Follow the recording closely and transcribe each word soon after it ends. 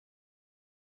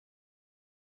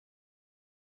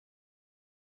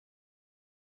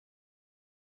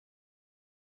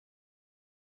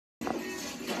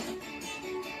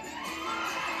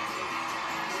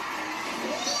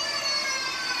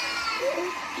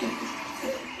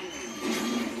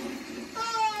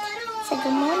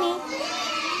Good morning.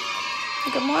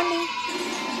 Good morning.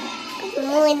 Good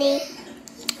morning.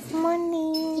 Good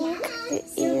morning. It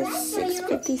is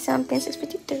 6:50 something,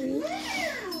 6:53.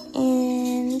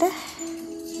 And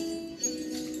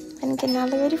I'm getting all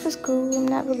ready for school. I'm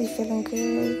not really feeling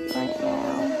good right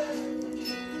now.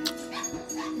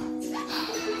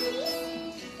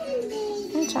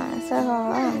 I'm trying so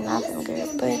hard. I'm not feeling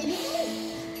good, but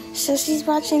so she's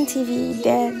watching TV,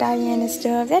 Diana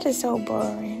stuff. That is so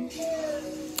boring.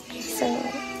 So,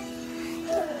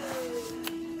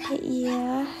 but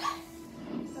yeah.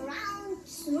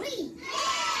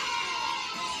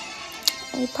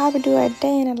 We probably do a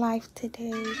day in the life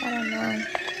today. I don't know.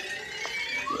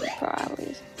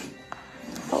 Probably.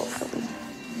 Hopefully.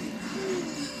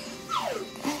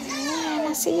 And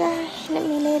I'll see y'all in a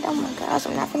minute. Oh my gosh,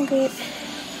 I'm not feeling good.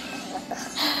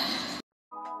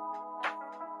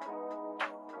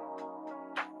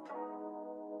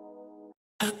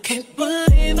 I can't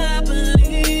believe I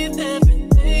believed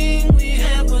everything we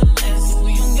had was less. So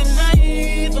young and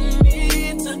naive of me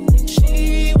to think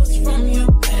she was from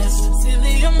your past.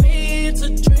 Silly of me to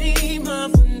dream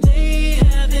of one day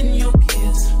having your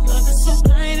kids. Love is so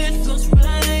blind, it feels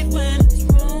right when it's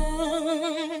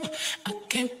wrong. I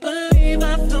can't believe I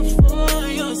fell for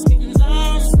your schemes.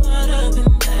 I'm smarter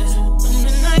than that. Young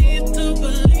and naive to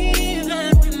believe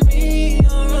that with me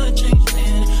you're a changed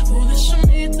man. Foolish of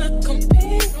me to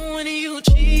compete when you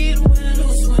cheat, when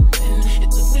who's swimming. It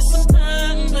took me some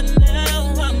time, but now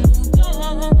I'm moved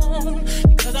on.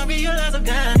 Because I realize I've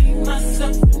got to hate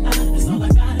myself. That's all I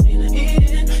got in the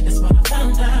end. That's what I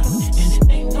found out. And it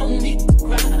ain't no need to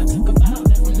cry. I took a vow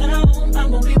that from now on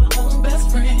I'm gonna be my own best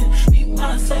friend. Be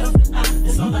myself,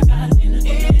 that's all I got in the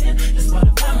end. That's what I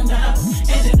found out.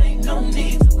 And it ain't no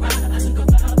need to cry. I took a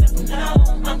vow that from now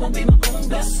on I'm gonna be my own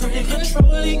best friend.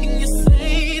 Controlling, you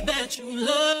say that you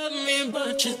love me,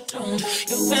 but you don't.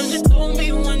 Your family told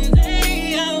me one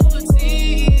day I would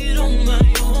see it on my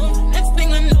own. Next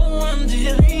thing I know, I'm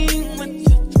dealing with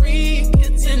your 3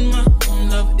 kids in my own.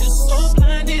 Love is so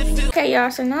blind, it feels. Okay,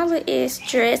 y'all, so Nala is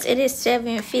dressed. It is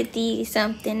 7:50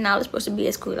 something. Nala's supposed to be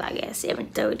at school, I guess,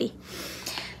 7:30.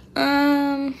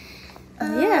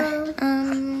 Yeah.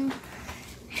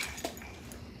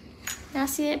 Y'all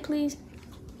see it, please?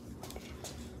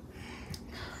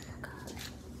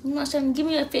 You want something? Give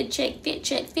me a fit check, fit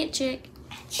check, fit check.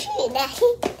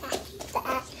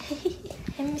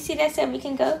 Let me see that so we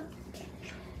can go.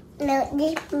 No,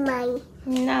 this is mine.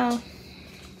 No.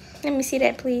 Let me see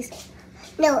that, please.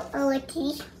 No, I want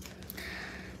this.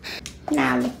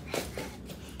 Nala.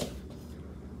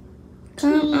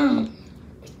 Come on.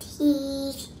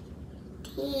 Tease.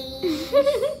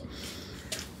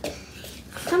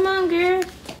 Come on, girl.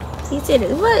 He said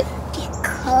it. What? It's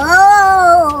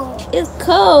cold. It's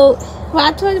cold. Well,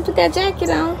 I told you to put that jacket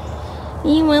on.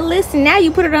 You wouldn't listen. Now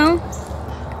you put it on.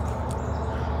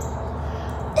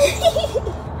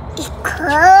 It's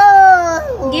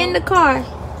cold. Get in the car.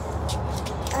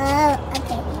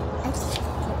 Okay.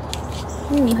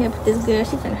 You need to help with this girl.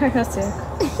 She's gonna hurt herself.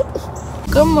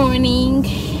 Good morning.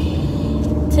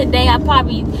 Today I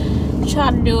probably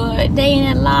try to do a day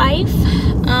in a life.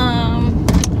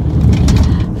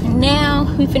 Now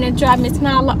we finna drop Miss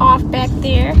Nala off back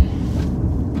there.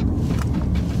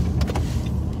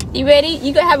 You ready?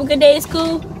 You gonna have a good day at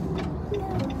school?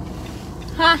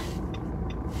 Huh?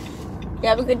 You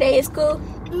have a good day at school?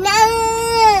 No.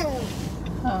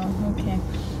 Oh, okay.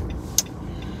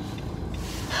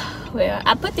 Well,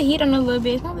 I put the heat on a little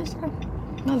bit.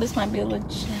 No, this might be a little.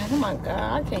 Oh my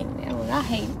God, I can't never. I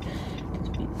hate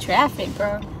traffic,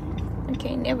 bro. I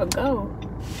can't never go.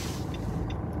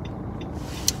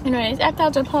 Anyways, after I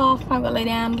jump off, I'm gonna lay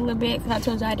down a little bit because I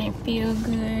told you I didn't feel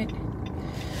good.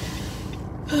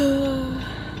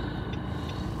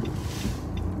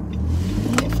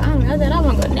 And finally, I thought I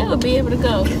wasn't gonna never be able to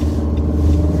go.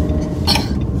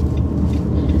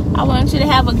 I want you to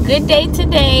have a good day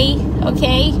today,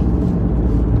 okay?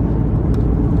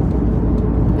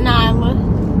 Nyla.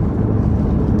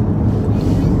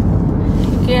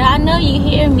 Girl, I know you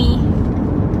hear me.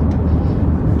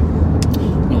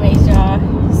 Anyways, y'all,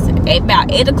 it's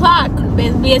about 8 o'clock.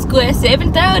 Better be at school at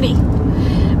 7:30.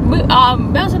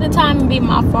 Most of the time it be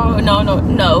my fault.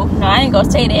 No, I ain't gonna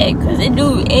say that because it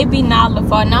be Nala's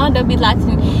fault. Nala don't be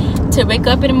liking to wake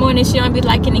up in the morning. She don't be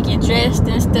liking to get dressed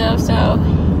and stuff. So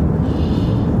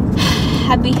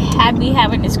I be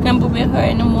having to scramble with her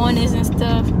in the mornings and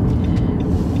stuff,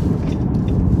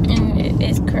 and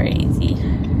it's crazy.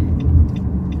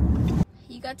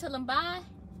 You gotta tell them bye.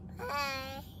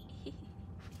 Bye.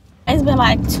 It's been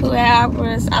like 2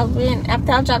 hours.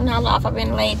 After I dropped Nala off, I've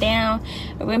been laid down.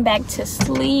 I went back to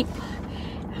sleep.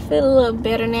 feel a little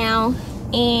better now.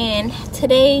 And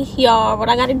today, y'all, what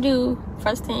I gotta do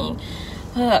first thing,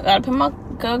 I gotta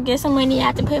go get some money. I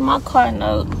have to pay my car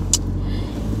note.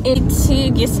 And to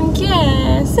get some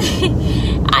gas,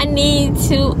 I need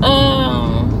to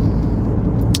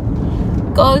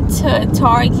go to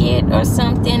Target or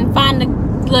something, find a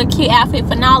little cute outfit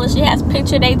for Nala. She has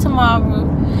picture day tomorrow.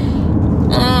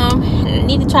 I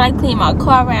need to try to clean my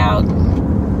car out.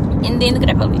 And then look at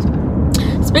that police.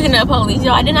 Speaking of police,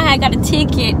 y'all, I didn't know I got a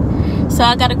ticket, so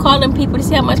I gotta call them people to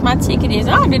see how much my ticket is.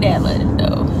 I'll do that later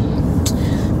though.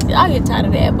 I'll get tired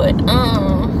of that. But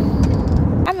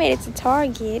I made it to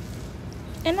Target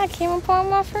and I came upon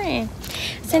my friend.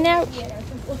 So now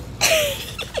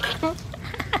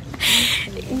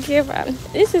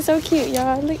this is so cute,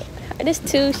 y'all. Look, this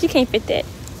 2, she can't fit that.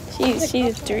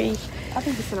 She's 3. I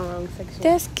think it's in the wrong section.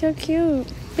 That's so cute.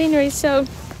 But anyway, so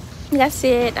that's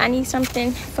it. I need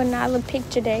something for Nala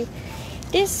picture day.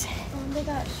 This They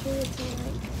got shorts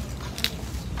and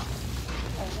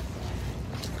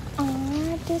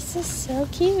oh, this is so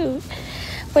cute.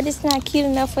 But it's not cute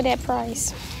enough for that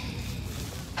price.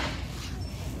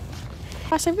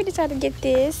 So I really tried to get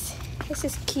this. This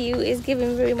is cute. It's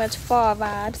giving very much fall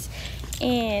vibes.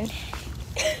 And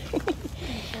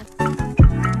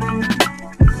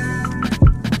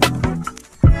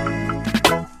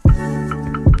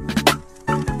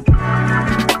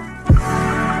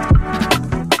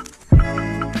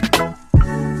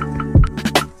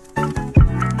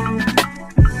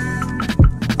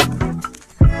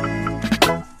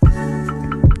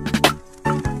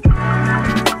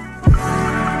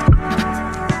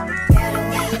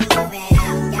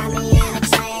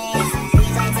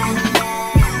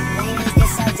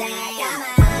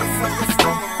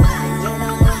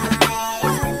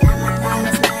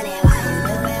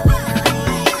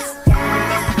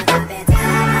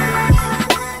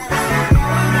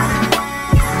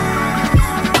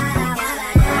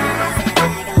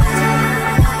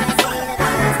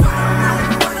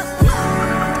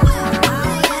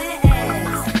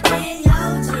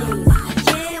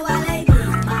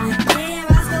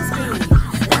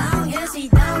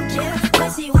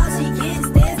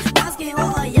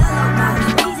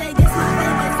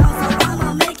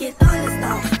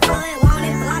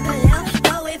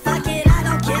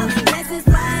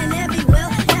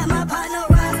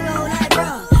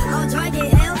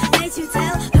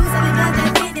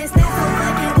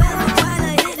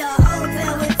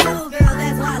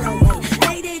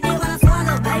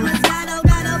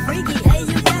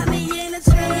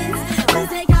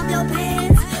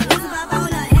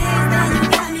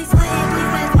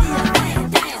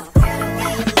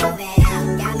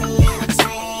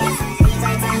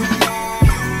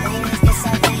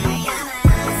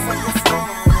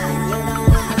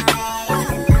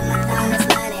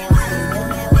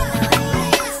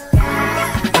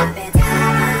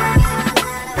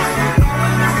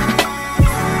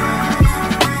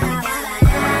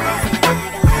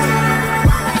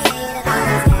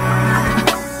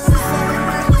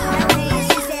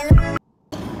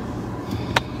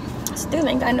still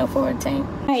ain't got no 14.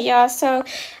 Hey y'all, so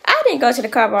I didn't go to the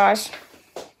car wash.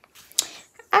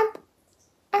 I'm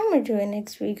gonna do it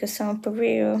next week or something for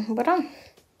real, but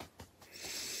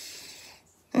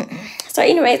so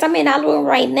anyways, I'm in our room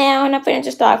right now and I'm finna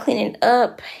just start cleaning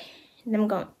up and I'm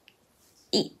gonna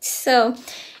eat. So,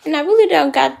 and I really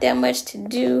don't got that much to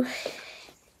do.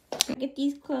 Get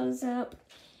these clothes up,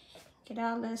 get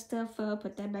all that stuff up,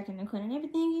 put that back in the corner and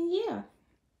everything, and yeah.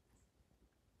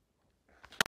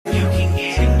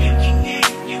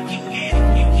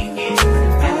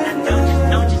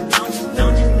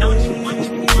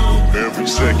 Every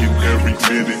second, every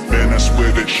minute, man, I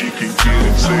swear that she can get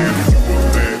it. Saying if you a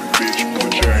bad bitch,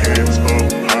 put your hands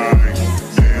up high,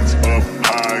 hands up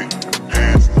high,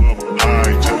 hands up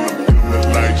high. Tell them dim the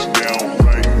lights down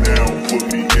right now, put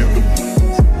me in the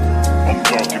mood. I'm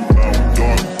talking about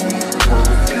dark room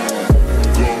perfume.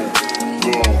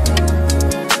 Go, go.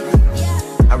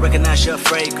 I recognize your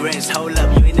fragrance. Hold up,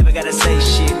 you ain't never gotta say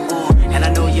shit. And I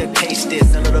know your taste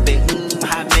is a little bit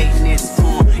high maintenance.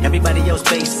 Everybody else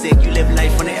basic. You live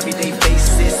life on an everyday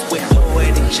basis with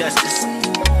poetic justice.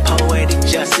 Poetic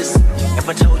justice. If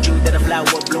I told you that a flower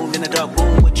bloomed in a dark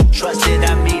room, would you trust it?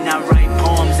 I mean, I write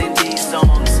poems in these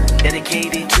songs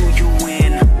dedicated to you.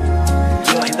 When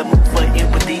you're in the mood for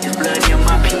empathy, there's blood in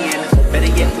my pen.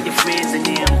 Better yet, with your friends and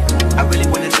them. I really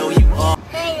wanna know you all.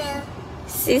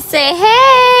 She said,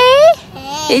 hey.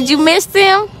 Did you miss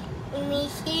them?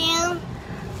 Miss him.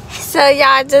 So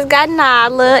y'all just got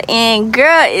Nala and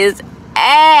girl is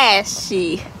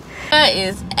ashy. Girl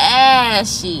is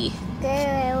ashy.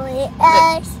 Girl with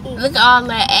ashy. Look at all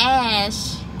that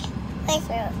ash.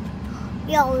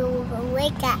 Yo,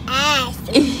 wake the ass.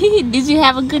 Did you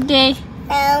have a good day?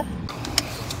 No.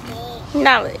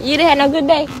 No, you didn't have no good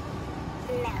day.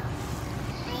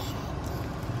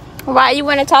 No. Why, you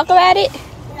want to talk about it?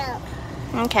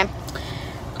 No. Okay.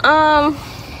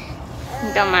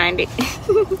 Don't mind it.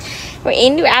 Well,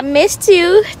 anyway, I missed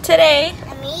you today.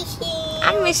 I miss you.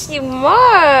 I miss you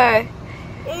more.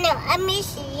 No, I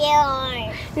miss you.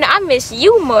 No, I miss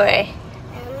you more. I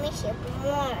miss you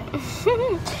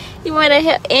more. You want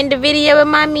to end the video with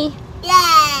mommy?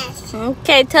 Yes.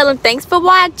 Okay, tell them thanks for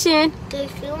watching.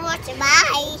 If you want to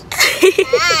bye.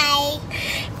 Bye.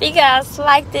 If you guys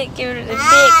liked it, give it a big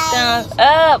Bye. thumbs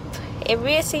up. And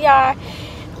we'll see y'all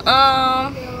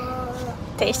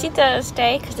Tasty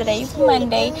Thursday, because today's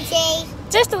Monday.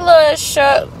 Just a little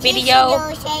short video.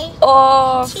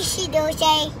 Or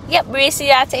yep, we'll see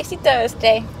y'all Tasty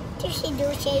Thursday.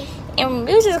 And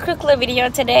it was just a quick little video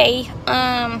today.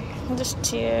 Just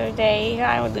today.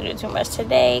 I don't do too much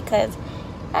today because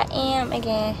I am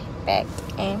again back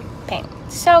in pain.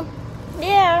 So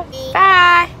yeah,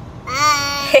 bye.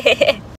 Bye.